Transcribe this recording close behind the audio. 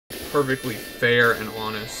perfectly fair and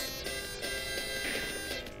honest.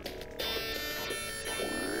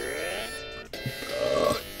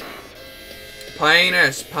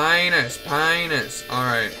 Pinus.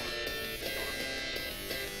 Alright.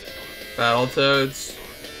 Battletoads.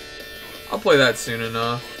 I'll play that soon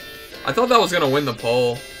enough. I thought that was gonna win the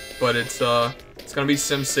poll, but it's gonna be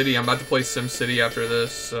SimCity. I'm about to play SimCity after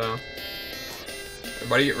this, so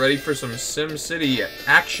everybody get ready for some SimCity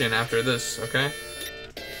action after this, okay?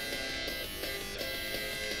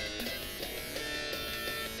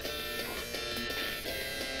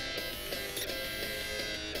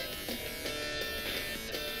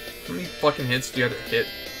 How many fucking hits do you have to hit?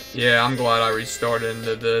 Yeah, I'm glad I restarted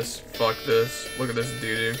into this. Fuck this. Look at this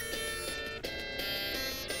doo-doo.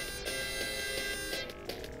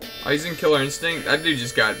 Oh, he's in Killer Instinct? That dude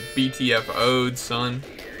just got BTFO'd, son.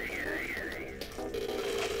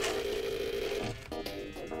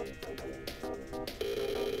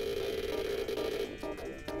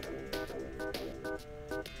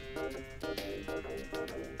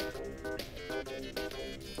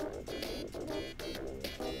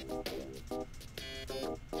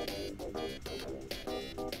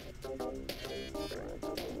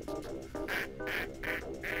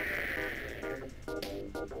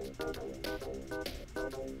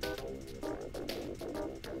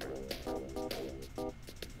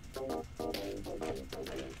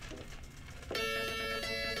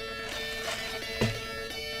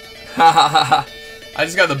 I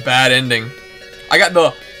just got the bad ending. I got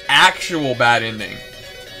the actual bad ending.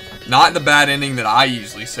 Not the bad ending that I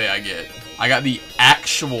usually say I get. I got the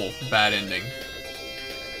actual bad ending.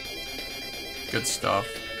 Good stuff.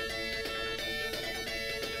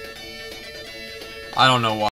 I don't know why.